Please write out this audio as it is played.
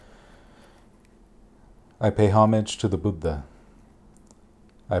I pay homage to the Buddha.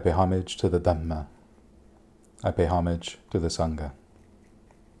 I pay homage to the Dhamma. I pay homage to the Sangha.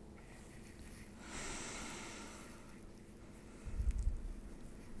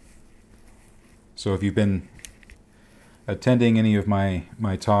 So if you've been attending any of my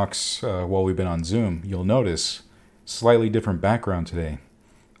talks while we've been on Zoom, you'll notice slightly different background today.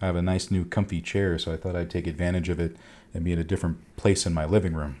 I have a nice new comfy chair, so I thought I'd take advantage of it and be in a different place in my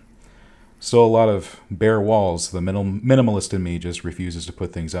living room. Still a lot of bare walls. The minimalist in me just refuses to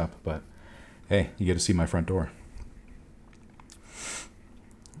put things up, but hey, you get to see my front door.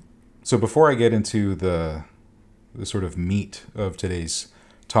 So before I get into the sort of meat of today's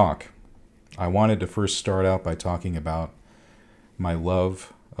talk, I wanted to first start out by talking about my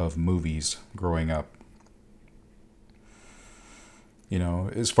love of movies growing up. You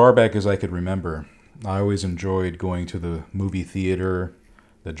know, as far back as I could remember, I always enjoyed going to the movie theater,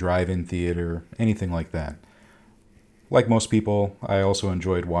 the drive-in theater, anything like that. Like most people, I also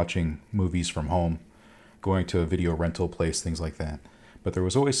enjoyed watching movies from home, going to a video rental place, things like that. But there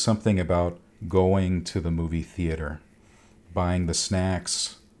was always something about going to the movie theater, buying the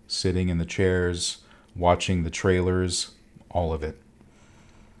snacks, sitting in the chairs, watching the trailers, all of it.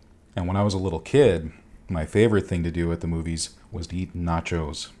 And when I was a little kid, my favorite thing to do at the movies was to eat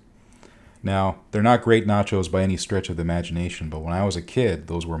nachos. Now, they're not great nachos by any stretch of the imagination, but when I was a kid,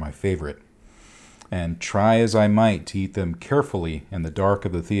 those were my favorite. And try as I might to eat them carefully in the dark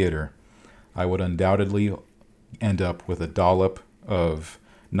of the theater, I would undoubtedly end up with a dollop of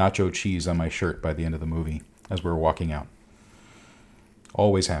nacho cheese on my shirt by the end of the movie as we were walking out.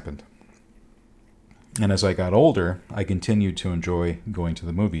 Always happened. And as I got older, I continued to enjoy going to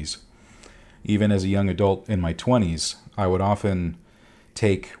the movies. Even as a young adult in my 20s, I would often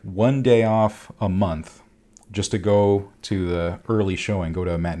take one day off a month just to go to the early showing, go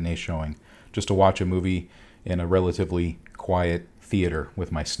to a matinee showing, just to watch a movie in a relatively quiet theater with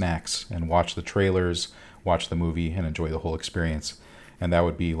my snacks and watch the trailers, watch the movie, and enjoy the whole experience. And that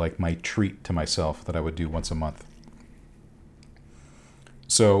would be like my treat to myself that I would do once a month.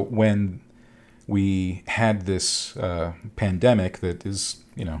 So when we had this pandemic that is,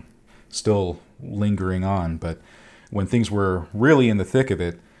 still lingering on, but when things were really in the thick of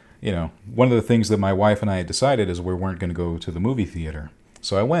it, one of the things that my wife and I had decided is we weren't going to go to the movie theater.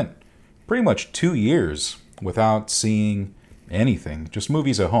 So I went pretty much 2 years without seeing anything, just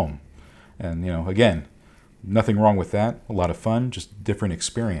movies at home. And, again, nothing wrong with that. A lot of fun, just different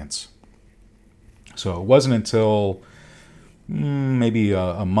experience. So it wasn't until maybe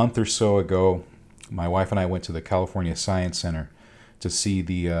a month or so ago, my wife and I went to the California Science Center to see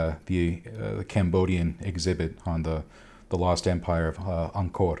the Cambodian exhibit on the lost empire of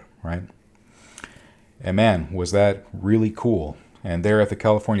Angkor, right? And man, was that really cool. And there at the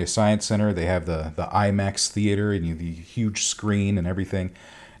California Science Center, they have the IMAX theater and the huge screen and everything.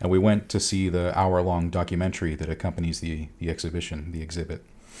 And we went to see the hour-long documentary that accompanies the exhibition, the exhibit.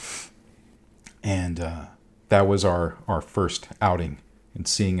 And that was our first outing in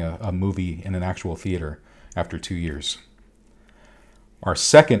seeing a movie in an actual theater after 2 years. Our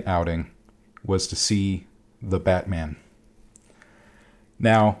second outing was to see The Batman.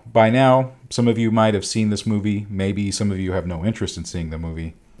 Now, by now, some of you might have seen this movie. Maybe some of you have no interest in seeing the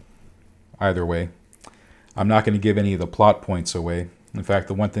movie. Either way, I'm not going to give any of the plot points away. In fact,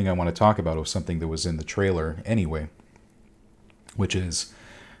 the one thing I want to talk about was something that was in the trailer anyway, which is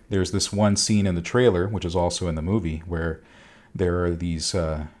there's this one scene in the trailer, which is also in the movie, where there are these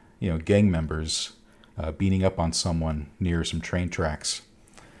gang members beating up on someone near some train tracks.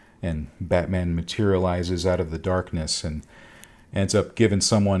 And Batman materializes out of the darkness and ends up giving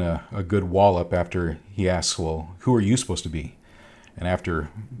someone a good wallop after he asks, well, who are you supposed to be? And after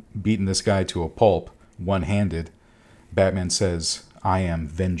beating this guy to a pulp, one-handed, Batman says, I am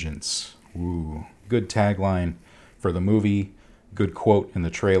vengeance. Ooh, good tagline for the movie, good quote in the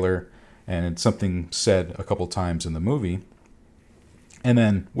trailer, and it's something said a couple times in the movie. And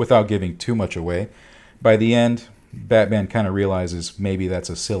then, without giving too much away, by the end, Batman kind of realizes maybe that's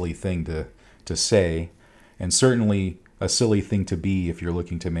a silly thing to say, and certainly a silly thing to be if you're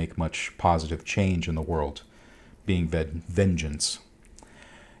looking to make much positive change in the world, being vengeance.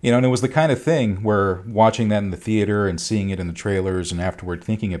 And it was the kind of thing where watching that in the theater and seeing it in the trailers and afterward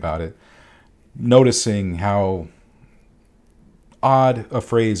thinking about it, noticing how odd a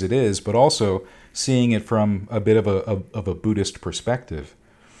phrase it is, but also seeing it from a bit of a Buddhist perspective.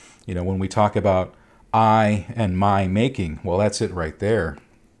 When we talk about I and my making, well, that's it right there.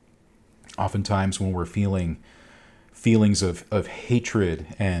 Oftentimes when we're feelings of hatred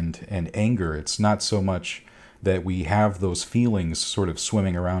and anger, it's not so much that we have those feelings sort of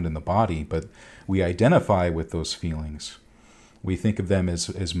swimming around in the body, but we identify with those feelings. We think of them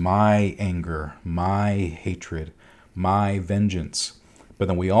as my anger, my hatred, my vengeance. But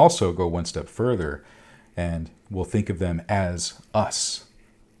then we also go one step further and we'll think of them as us.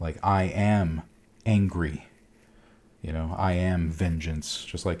 Like, I am angry. I am vengeance,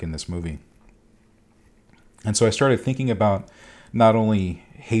 just like in this movie. And so I started thinking about not only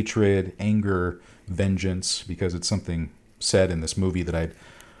hatred, anger, vengeance, because it's something said in this movie that I'd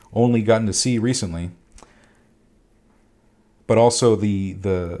only gotten to see recently, but also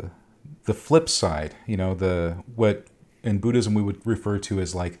the flip side, what in Buddhism we would refer to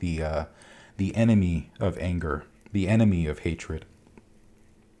as like the enemy of anger, the enemy of hatred,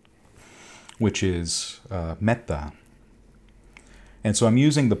 which is metta. And so I'm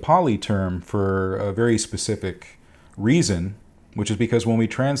using the Pali term for a very specific reason, which is because when we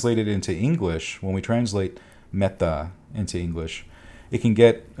translate it into English, when we translate metta into English, it can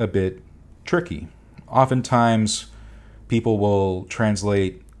get a bit tricky. Oftentimes, people will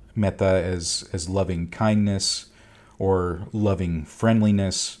translate metta as loving kindness or loving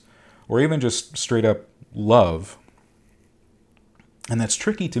friendliness or even just straight up love. And that's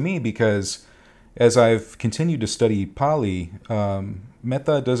tricky to me because as I've continued to study Pali,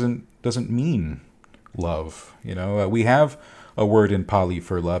 metta doesn't mean love. We have a word in Pali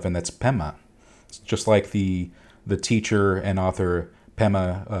for love, and that's pema. It's just like the teacher and author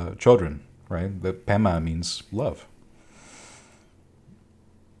Pema Chodron, right? The pema means love.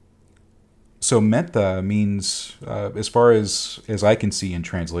 So metta means, as far as I can see in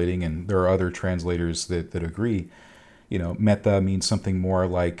translating, and there are other translators that agree, metta means something more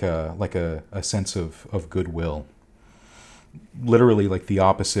like a sense of goodwill. Literally like the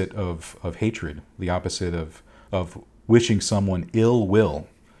opposite of hatred, the opposite of wishing someone ill will.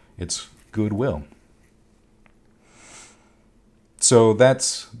 It's goodwill. So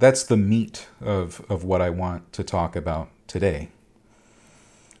that's the meat of what I want to talk about today.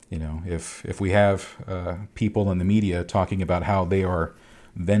 If we have people in the media talking about how they are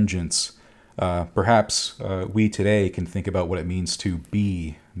vengeance, perhaps we today can think about what it means to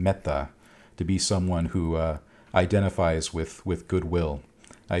be metta, to be someone who identifies with goodwill,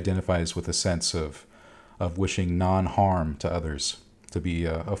 identifies with a sense of wishing non-harm to others, to be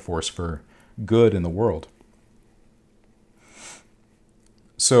a force for good in the world.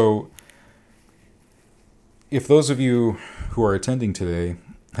 So, if those of you who are attending today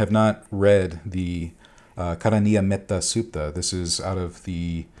have not read the Karaniya Metta Sutta, this is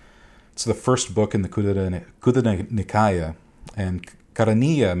it's the first book in the Khuddaka Nikaya, and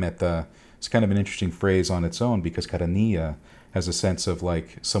Karaniya Metta is kind of an interesting phrase on its own because Karaniya has a sense of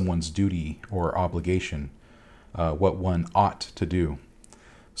like someone's duty or obligation, what one ought to do.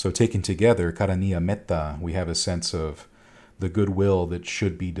 So taken together, Karaniya Metta, we have a sense of the goodwill that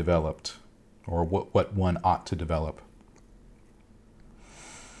should be developed, or what one ought to develop.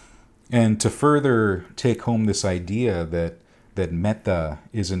 And to further take home this idea that metta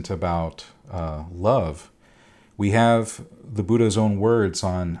isn't about love, we have the Buddha's own words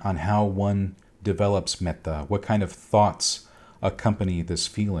on how one develops metta, what kind of thoughts accompany this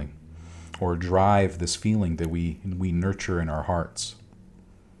feeling or drive this feeling that we nurture in our hearts.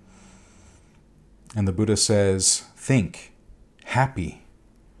 And the Buddha says, think, happy,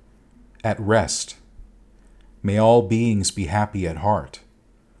 at rest. May all beings be happy at heart.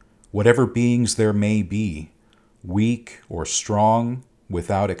 Whatever beings there may be, weak or strong,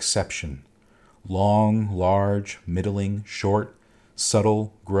 without exception, long, large, middling, short,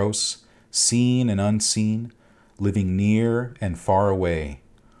 subtle, gross, seen and unseen, living near and far away,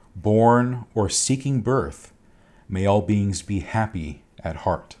 born or seeking birth, may all beings be happy at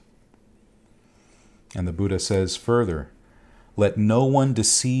heart. And the Buddha says further, let no one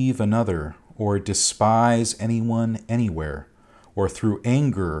deceive another or despise anyone anywhere, or through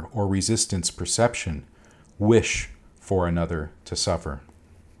anger or resistance perception, wish for another to suffer.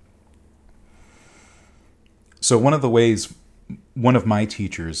 So one of the ways one of my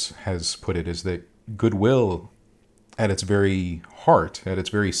teachers has put it is that goodwill at its very heart, at its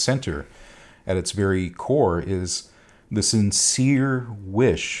very center, at its very core is the sincere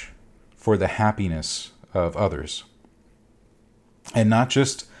wish for the happiness of others. And not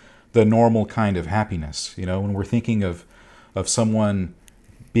just the normal kind of happiness. When we're thinking of someone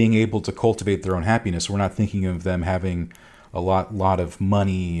being able to cultivate their own happiness, we're not thinking of them having a lot of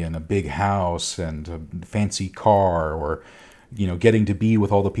money and a big house and a fancy car, or getting to be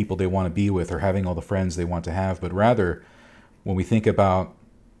with all the people they want to be with, or having all the friends they want to have. But rather, when we think about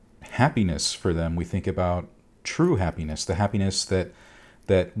happiness for them, we think about true happiness, the happiness that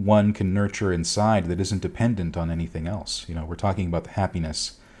that one can nurture inside that isn't dependent on anything else. We're talking about the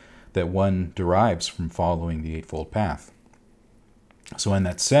happiness that one derives from following the Eightfold Path. So in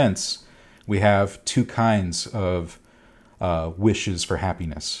that sense, we have two kinds of wishes for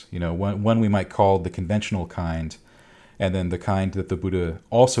happiness. One we might call the conventional kind, and then the kind that the Buddha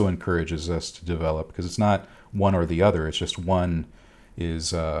also encourages us to develop, because it's not one or the other. It's just one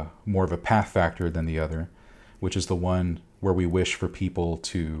is more of a path factor than the other, which is the one where we wish for people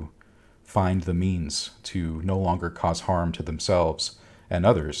to find the means to no longer cause harm to themselves and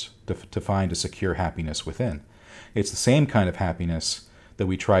others, to find a secure happiness within. It's the same kind of happiness that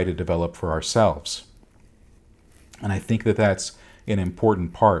we try to develop for ourselves. And I think that that's an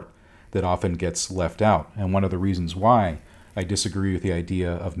important part that often gets left out, and one of the reasons why I disagree with the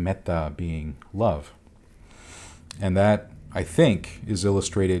idea of metta being love. And that, I think, is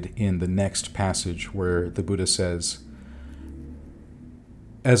illustrated in the next passage where the Buddha says,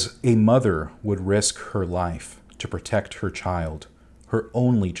 "As a mother would risk her life to protect her child, her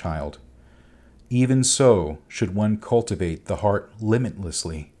only child, even so should one cultivate the heart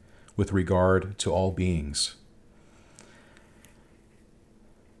limitlessly with regard to all beings."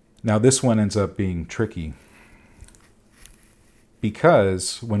 Now this one ends up being tricky,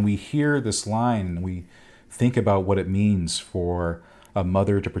 because when we hear this line, we think about what it means for a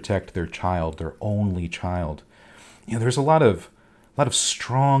mother to protect their child, their only child. There's a lot of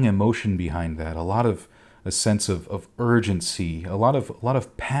strong emotion behind that, a sense of urgency, a lot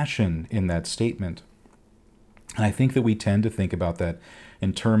of passion in that statement. And I think that we tend to think about that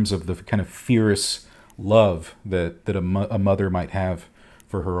in terms of the kind of fierce love that a mother might have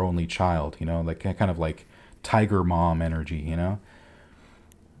for her only child, like kind of like tiger mom energy,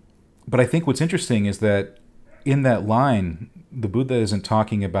 But I think what's interesting is that in that line, the Buddha isn't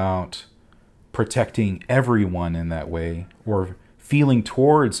talking about protecting everyone in that way or feeling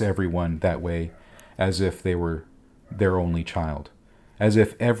towards everyone that way as if they were their only child, as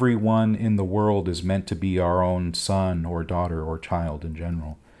if everyone in the world is meant to be our own son or daughter or child in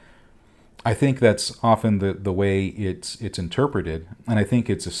general. I think that's often the way it's interpreted, and I think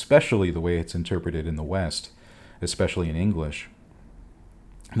it's especially the way it's interpreted in the West, especially in English.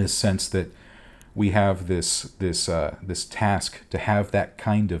 This sense that we have this task to have that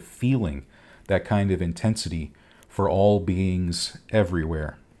kind of feeling, that kind of intensity for all beings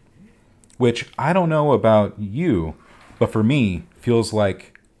everywhere, which I don't know about you, but for me feels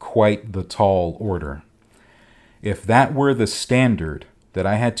like quite the tall order. If that were the standard, that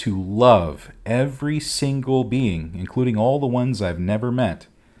I had to love every single being, including all the ones I've never met,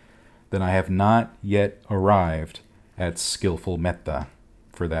 then I have not yet arrived at skillful metta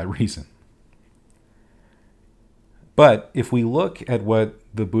for that reason. But if we look at what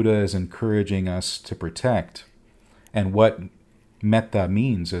the Buddha is encouraging us to protect and what metta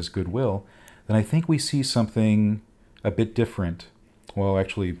means as goodwill, then I think we see something a bit different. Well,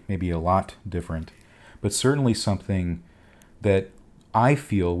 actually, maybe a lot different, but certainly something that I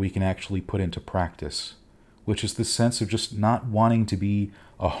feel we can actually put into practice, which is the sense of just not wanting to be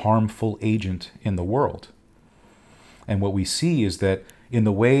a harmful agent in the world. And what we see is that in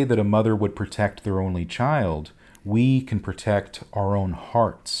the way that a mother would protect their only child, we can protect our own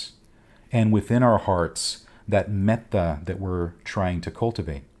hearts, and within our hearts, that metta that we're trying to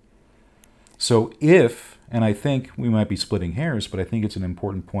cultivate. So if, and I think we might be splitting hairs, but I think it's an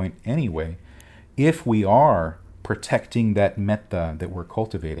important point anyway, if we are protecting that metta that we're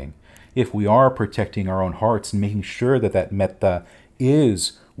cultivating, if we are protecting our own hearts and making sure that that metta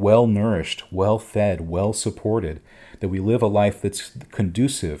is well nourished, well fed, well supported, that we live a life that's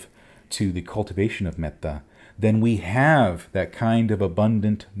conducive to the cultivation of metta, then we have that kind of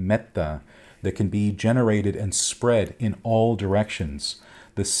abundant metta that can be generated and spread in all directions,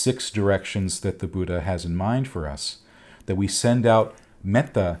 the 6 directions that the Buddha has in mind for us, that we send out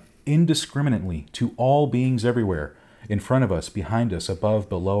metta indiscriminately to all beings everywhere, in front of us, behind us, above,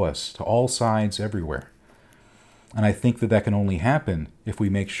 below us, to all sides, everywhere. And I think that that can only happen if we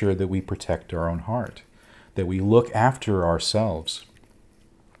make sure that we protect our own heart, that we look after ourselves.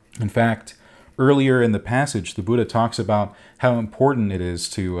 In fact, earlier in the passage, the Buddha talks about how important it is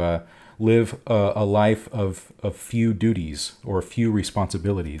to live a life of few duties or few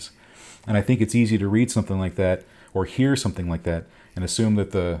responsibilities. And I think it's easy to read something like that or hear something like that and assume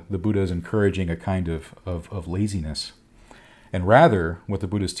that the Buddha is encouraging a kind of laziness. And rather, what the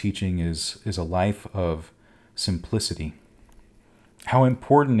Buddha is teaching is a life of simplicity. How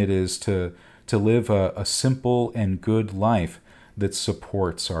important it is to live a simple and good life that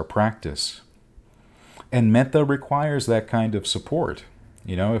supports our practice. And metta requires that kind of support.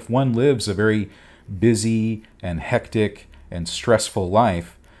 If one lives a very busy and hectic and stressful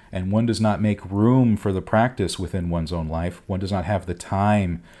life, and one does not make room for the practice within one's own life, one does not have the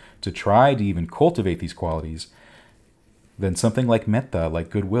time to try to even cultivate these qualities, then something like metta, like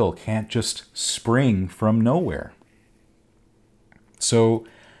goodwill, can't just spring from nowhere. So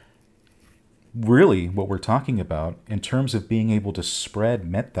really what we're talking about in terms of being able to spread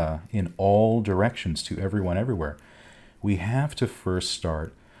metta in all directions to everyone everywhere, we have to first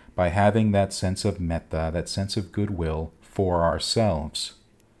start by having that sense of metta, that sense of goodwill for ourselves.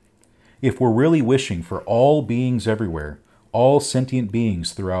 If we're really wishing for all beings everywhere, all sentient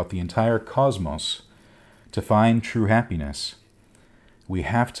beings throughout the entire cosmos, to find true happiness, we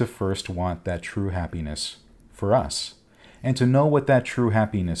have to first want that true happiness for us, and to know what that true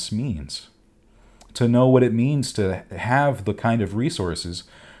happiness means. To know what it means to have the kind of resources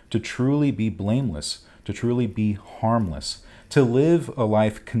to truly be blameless, to truly be harmless, to live a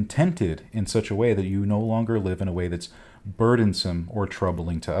life contented in such a way that you no longer live in a way that's burdensome or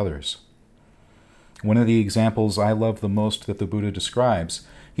troubling to others. One of the examples I love the most that the Buddha describes,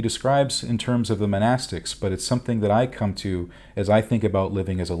 he describes in terms of the monastics, but it's something that I come to as I think about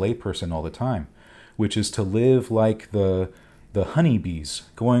living as a layperson all the time, which is to live like the honeybees,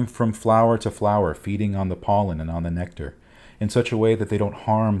 going from flower to flower, feeding on the pollen and on the nectar, in such a way that they don't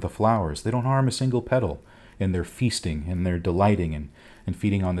harm the flowers. They don't harm a single petal, and they're feasting and they're delighting and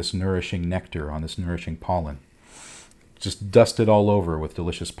feeding on this nourishing nectar, on this nourishing pollen. Just dusted all over with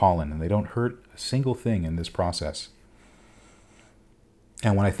delicious pollen, and they don't hurt a single thing in this process.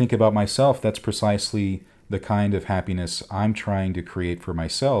 And when I think about myself, that's precisely the kind of happiness I'm trying to create for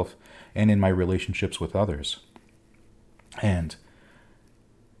myself and in my relationships with others. And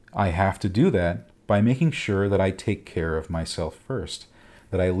I have to do that by making sure that I take care of myself first,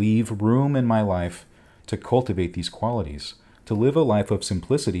 that I leave room in my life to cultivate these qualities, to live a life of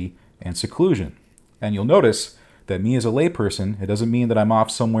simplicity and seclusion. And you'll notice that me as a layperson, it doesn't mean that I'm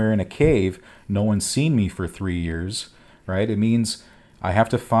off somewhere in a cave, no one's seen me for 3 years, right? It means I have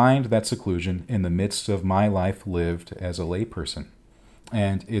to find that seclusion in the midst of my life lived as a layperson.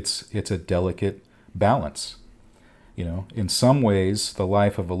 And it's a delicate balance. You know, in some ways, the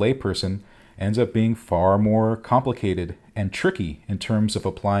life of a layperson ends up being far more complicated and tricky in terms of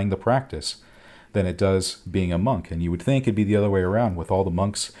applying the practice than it does being a monk. And you would think it'd be the other way around, with all the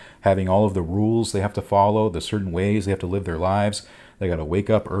monks having all of the rules they have to follow, the certain ways they have to live their lives. They got to wake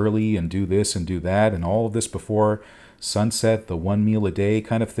up early and do this and do that, and all of this before sunset, the 1 meal a day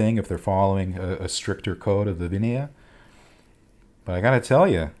kind of thing, if they're following a stricter code of the Vinaya. But I got to tell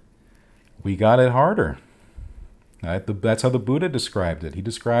you, we got it harder. That's how the Buddha described it. He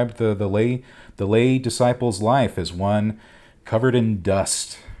described the lay disciple's life as one covered in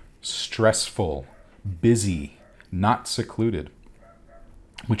dust, stressful, busy, not secluded,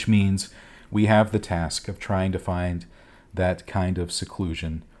 which means we have the task of trying to find that kind of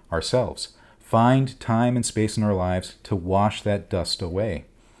seclusion ourselves. Find time and space in our lives to wash that dust away.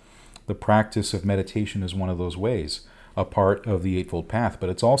 The practice of meditation is one of those ways, a part of the Eightfold Path, but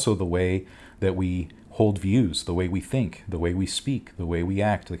it's also the way that we hold views, the way we think, the way we speak, the way we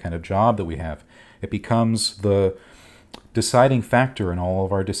act, the kind of job that we have. It becomes the deciding factor in all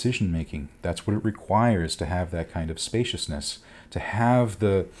of our decision making. That's what it requires to have that kind of spaciousness, to have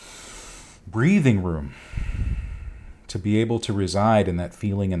the breathing room, to be able to reside in that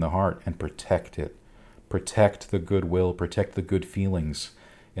feeling in the heart and protect it. Protect the goodwill, protect the good feelings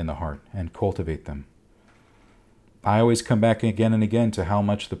in the heart, and cultivate them. I always come back again and again to how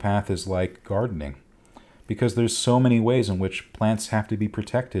much the path is like gardening, because there's so many ways in which plants have to be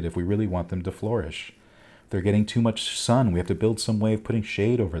protected if we really want them to flourish. If they're getting too much sun, we have to build some way of putting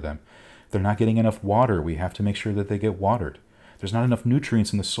shade over them. If they're not getting enough water, we have to make sure that they get watered. If there's not enough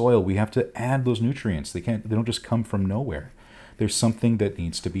nutrients in the soil, we have to add those nutrients. They don't just come from nowhere. There's something that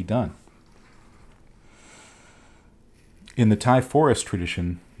needs to be done. In the Thai forest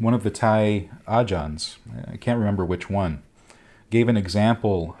tradition, one of the Thai Ajahns, I can't remember which one, gave an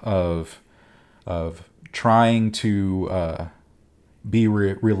example of trying to be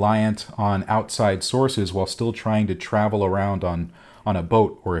reliant on outside sources while still trying to travel around on a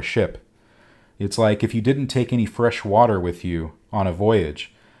boat or a ship. It's like if you didn't take any fresh water with you on a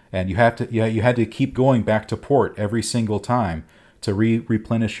voyage, and you had to keep going back to port every single time to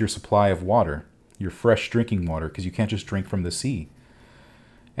replenish your supply of water, your fresh drinking water, because you can't just drink from the sea.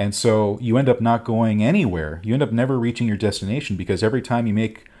 And so you end up not going anywhere. You end up never reaching your destination, because every time you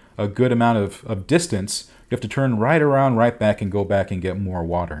make a good amount of distance, you have to turn right around, right back, and go back and get more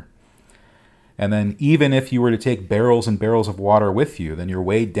water. And then even if you were to take barrels and barrels of water with you, then you're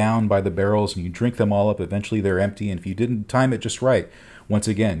weighed down by the barrels and you drink them all up. Eventually they're empty. And if you didn't time it just right, once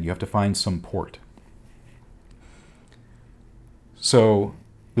again, you have to find some port. So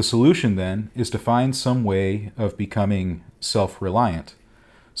the solution then is to find some way of becoming self-reliant,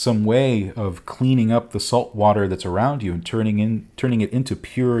 some way of cleaning up the salt water that's around you and turning it into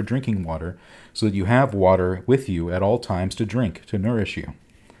pure drinking water so that you have water with you at all times to drink, to nourish you.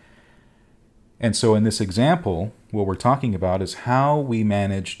 And so in this example, what we're talking about is how we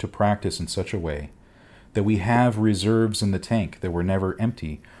manage to practice in such a way that we have reserves in the tank, that we're never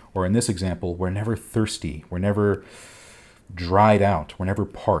empty, or in this example, we're never thirsty, we're never dried out, we're never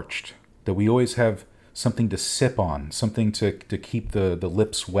parched, that we always have something to sip on, something to keep the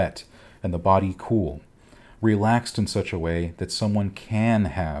lips wet and the body cool, relaxed in such a way that someone can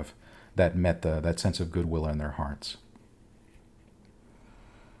have that metta, that sense of goodwill in their hearts.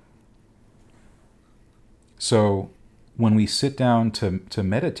 So when we sit down to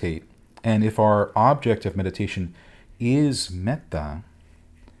meditate, and if our object of meditation is metta,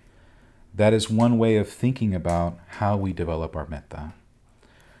 that is one way of thinking about how we develop our metta.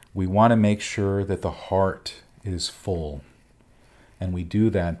 We want to make sure that the heart is full, and we do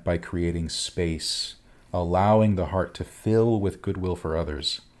that by creating space, allowing the heart to fill with goodwill for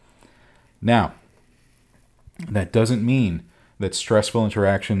others. Now, that doesn't mean that stressful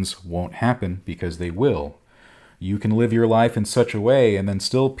interactions won't happen, because they will. You can live your life in such a way, and then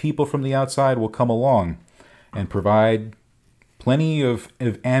still people from the outside will come along and provide plenty of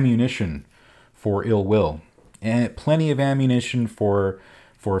ammunition for ill will, and plenty of ammunition for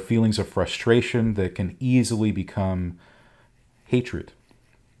feelings of frustration that can easily become hatred.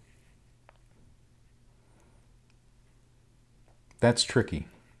 That's tricky,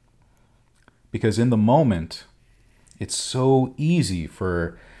 because in the moment, it's so easy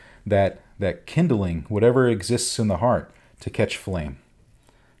for that kindling, whatever exists in the heart, to catch flame.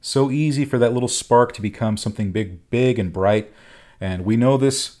 So easy for that little spark to become something big and bright. And we know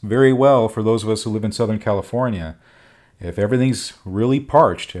this very well for those of us who live in Southern California. If everything's really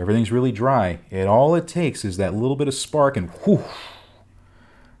parched, everything's really dry, all it takes is that little bit of spark and whoosh,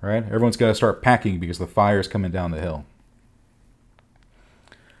 right? Everyone's got to start packing because the fire's coming down the hill.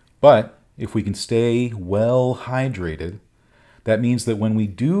 But if we can stay well hydrated, that means that when we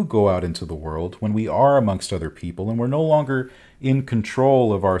do go out into the world, when we are amongst other people, and we're no longer in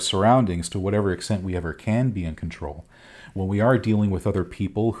control of our surroundings to whatever extent we ever can be in control, when we are dealing with other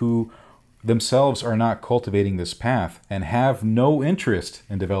people who themselves are not cultivating this path and have no interest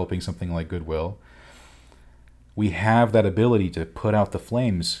in developing something like goodwill, we have that ability to put out the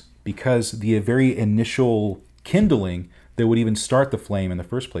flames, because the very initial kindling that would even start the flame in the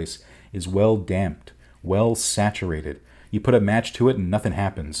first place is well damped, well saturated. You put a match to it and nothing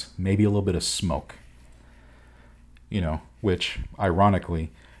happens. Maybe a little bit of smoke. Which,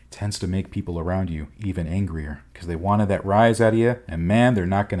 ironically, tends to make people around you even angrier, because they wanted that rise out of you, and man, they're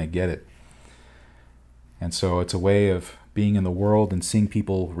not going to get it. And so it's a way of being in the world and seeing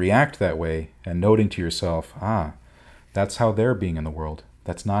people react that way and noting to yourself, that's how they're being in the world.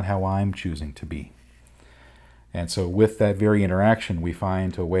 That's not how I'm choosing to be. And so with that very interaction, we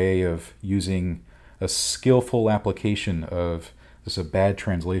find a way of using a skillful application of, this is a bad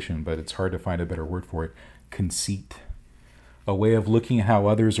translation, but it's hard to find a better word for it, conceit. A way of looking at how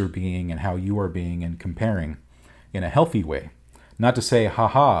others are being and how you are being and comparing in a healthy way. Not to say,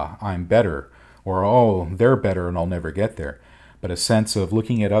 haha, I'm better, or oh, they're better and I'll never get there. But a sense of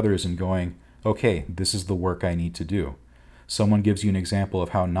looking at others and going, okay, this is the work I need to do. Someone gives you an example of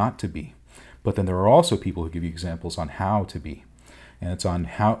how not to be. But then there are also people who give you examples on how to be. And it's on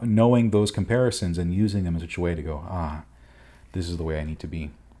how knowing those comparisons and using them as a way to go, this is the way I need to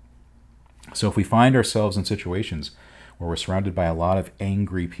be. So if we find ourselves in situations where we're surrounded by a lot of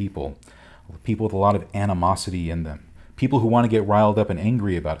angry people with a lot of animosity in them, people who want to get riled up and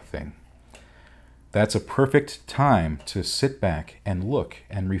angry about a thing, that's a perfect time to sit back and look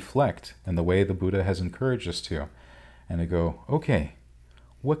and reflect in the way the Buddha has encouraged us to, and to go, okay,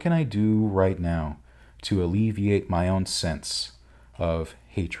 what can I do right now to alleviate my own sense of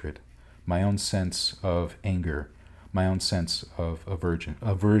hatred, my own sense of anger, my own sense of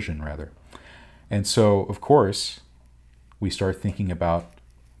aversion rather. And so, of course, we start thinking about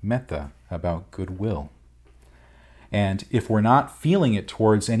metta, about goodwill. And if we're not feeling it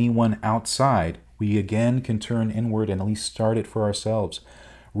towards anyone outside, we again can turn inward and at least start it for ourselves,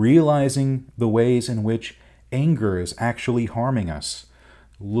 realizing the ways in which anger is actually harming us,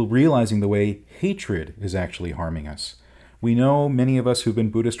 realizing the way hatred is actually harming us. We know, many of us who've been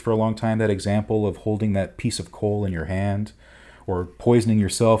Buddhist for a long time, that example of holding that piece of coal in your hand or poisoning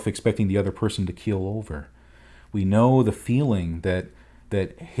yourself expecting the other person to keel over. We know the feeling that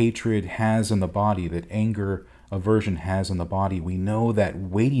hatred has in the body, that anger aversion has in the body, we know that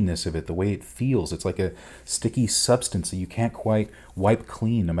weightiness of it, the way it feels. It's like a sticky substance that you can't quite wipe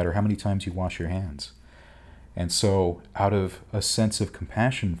clean no matter how many times you wash your hands. And so, out of a sense of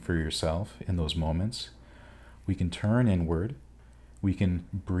compassion for yourself in those moments, we can turn inward, we can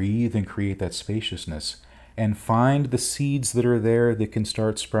breathe and create that spaciousness, and find the seeds that are there that can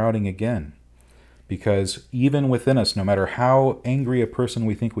start sprouting again. Because even within us, no matter how angry a person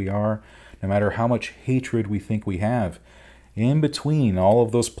we think we are, no matter how much hatred we think we have, in between all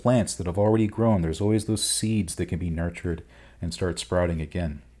of those plants that have already grown, there's always those seeds that can be nurtured and start sprouting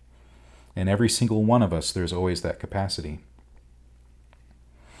again. In every single one of us, there's always that capacity.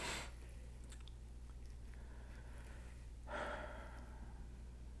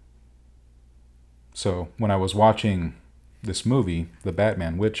 So when I was watching this movie, The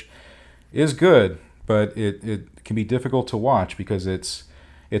Batman, which is good, but it can be difficult to watch because it's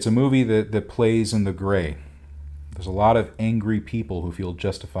a movie that plays in the gray. There's a lot of angry people who feel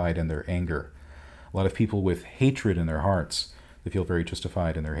justified in their anger. A lot of people with hatred in their hearts that feel very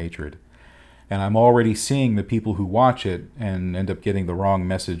justified in their hatred. And I'm already seeing the people who watch it and end up getting the wrong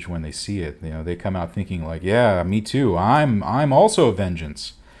message when they see it. They come out thinking like, yeah, me too. I'm also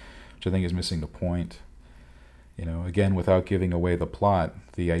vengeance, which I think is missing the point. Again, without giving away the plot,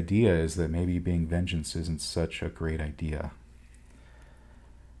 the idea is that maybe being vengeance isn't such a great idea.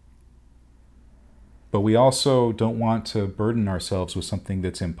 But we also don't want to burden ourselves with something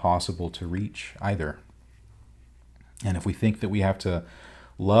that's impossible to reach either. And if we think that we have to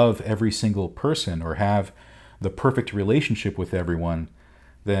love every single person or have the perfect relationship with everyone,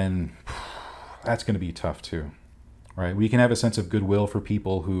 then that's going to be tough too, right? We can have a sense of goodwill for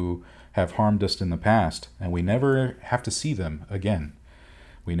people who have harmed us in the past, and we never have to see them again.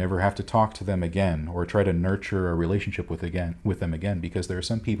 We never have to talk to them again or try to nurture a relationship with them again, because there are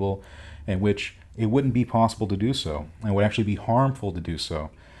some people in which it wouldn't be possible to do so, and would actually be harmful to do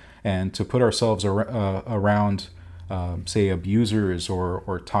so. And to put ourselves around say abusers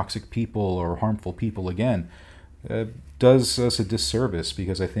or toxic people or harmful people again, does us a disservice,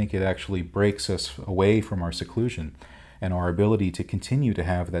 because I think it actually breaks us away from our seclusion and our ability to continue to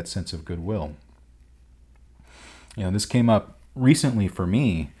have that sense of goodwill. This came up recently for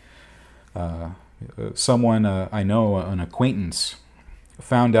me. Someone I know, an acquaintance,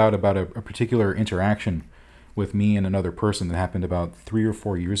 found out about a particular interaction with me and another person that happened about 3 or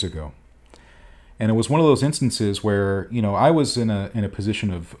 4 years ago. And it was one of those instances where, I was in a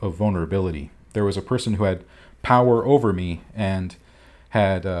position of vulnerability. There was a person who had power over me and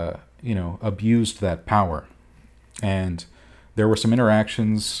had, abused that power. And there were some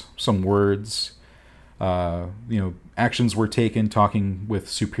interactions, some words, actions were taken, talking with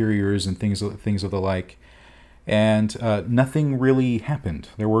superiors and things of the like. And nothing really happened.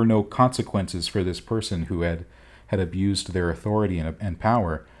 There were no consequences for this person who had abused their authority and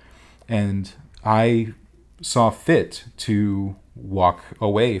power. And I saw fit to walk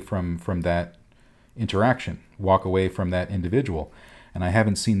away from that interaction, walk away from that individual. And I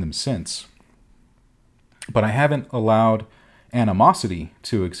haven't seen them since. But I haven't allowed animosity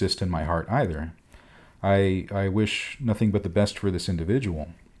to exist in my heart either. I wish nothing but the best for this individual.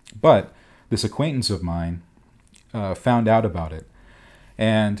 But this acquaintance of mine found out about it,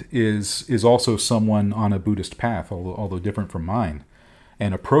 and is also someone on a Buddhist path, although different from mine,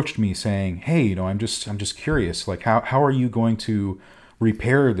 and approached me saying, "Hey, I'm just curious. Like, how are you going to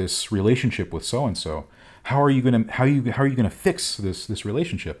repair this relationship with so and so? How are you gonna fix this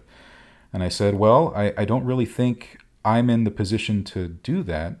relationship?" And I said, "Well, I don't really think I'm in the position to do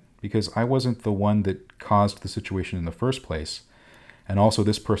that, because I wasn't the one that caused the situation in the first place, and also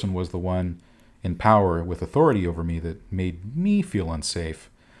this person was the one in power with authority over me that made me feel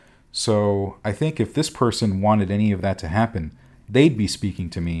unsafe. So I think if this person wanted any of that to happen, they'd be speaking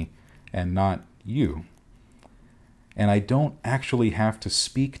to me and not you. And I don't actually have to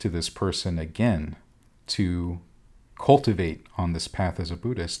speak to this person again to cultivate on this path as a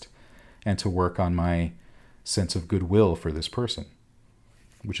Buddhist and to work on my sense of goodwill for this person,"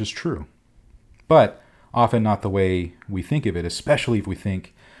 which is true. But often not the way we think of it, especially if we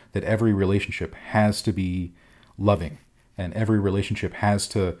think that every relationship has to be loving and every relationship has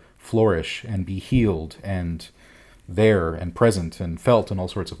to flourish and be healed and there and present and felt in all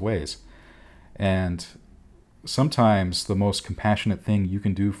sorts of ways. And sometimes the most compassionate thing you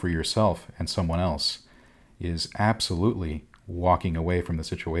can do for yourself and someone else is absolutely walking away from the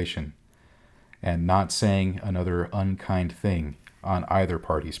situation and not saying another unkind thing on either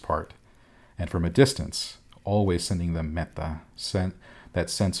party's part. And from a distance, always sending them metta, that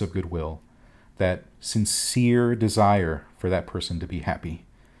sense of goodwill, that sincere desire for that person to be happy,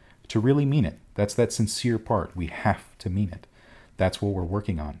 to really mean it. That's that sincere part. We have to mean it. That's what we're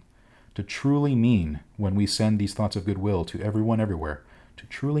working on. To truly mean when we send these thoughts of goodwill to everyone everywhere, to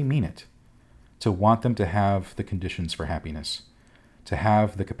truly mean it. To want them to have the conditions for happiness, to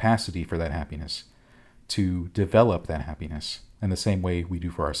have the capacity for that happiness, to develop that happiness in the same way we do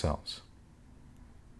for ourselves.